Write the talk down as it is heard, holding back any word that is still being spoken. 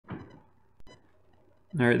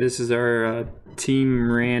All right, this is our team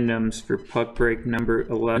randoms for puck break number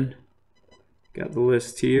 11. Got the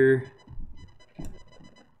list here.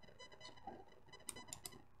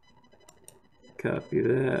 Copy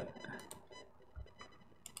that.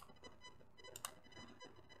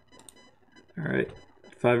 All right,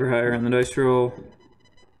 5 or higher on the dice roll.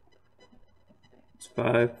 It's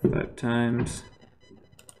 5 times.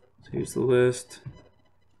 So here's the list.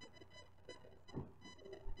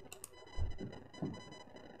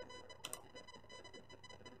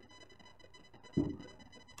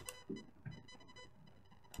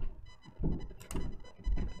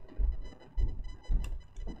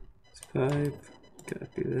 It's 5.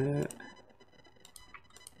 Copy that.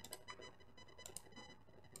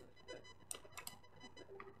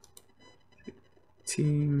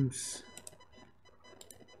 Teams.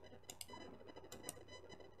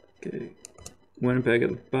 Okay. Winnipeg at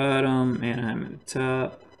the bottom, Anaheim at the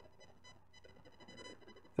top.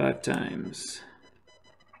 5 times.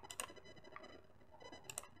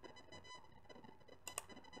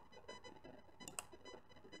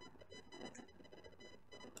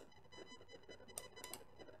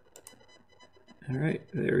 All right,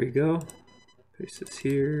 there we go. Paste this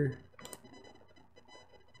here.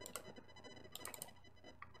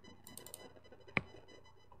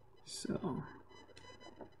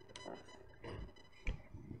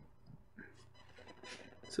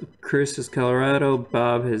 So Chris is Colorado,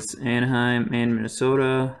 Bob has Anaheim and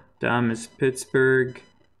Minnesota, Dom is Pittsburgh,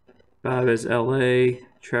 Bob has LA,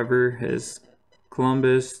 Trevor has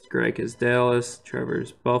Columbus, Greg has Dallas,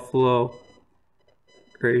 Trevor's Buffalo,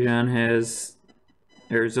 Rajan has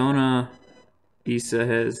Arizona, Issa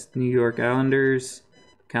has New York Islanders,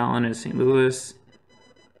 Colin has St. Louis,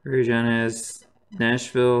 Rajan has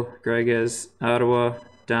Nashville, Greg has Ottawa,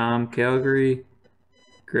 Dom Calgary,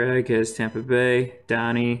 Greg has Tampa Bay,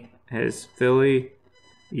 Donnie has Philly,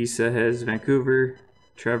 Issa has Vancouver,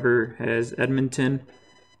 Trevor has Edmonton,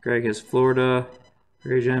 Greg has Florida,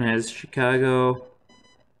 Rajan has Chicago,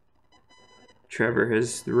 Trevor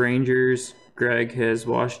has the Rangers, Greg has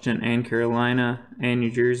Washington and Carolina and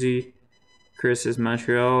New Jersey, Chris has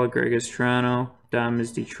Montreal, Greg has Toronto, Dom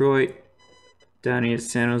is Detroit, Donnie has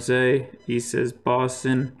San Jose, Issa has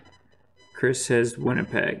Boston, Chris has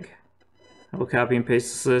Winnipeg. I will copy and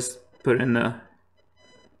paste this list, put it in the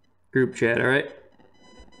group chat, alright?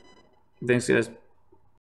 Thanks, guys.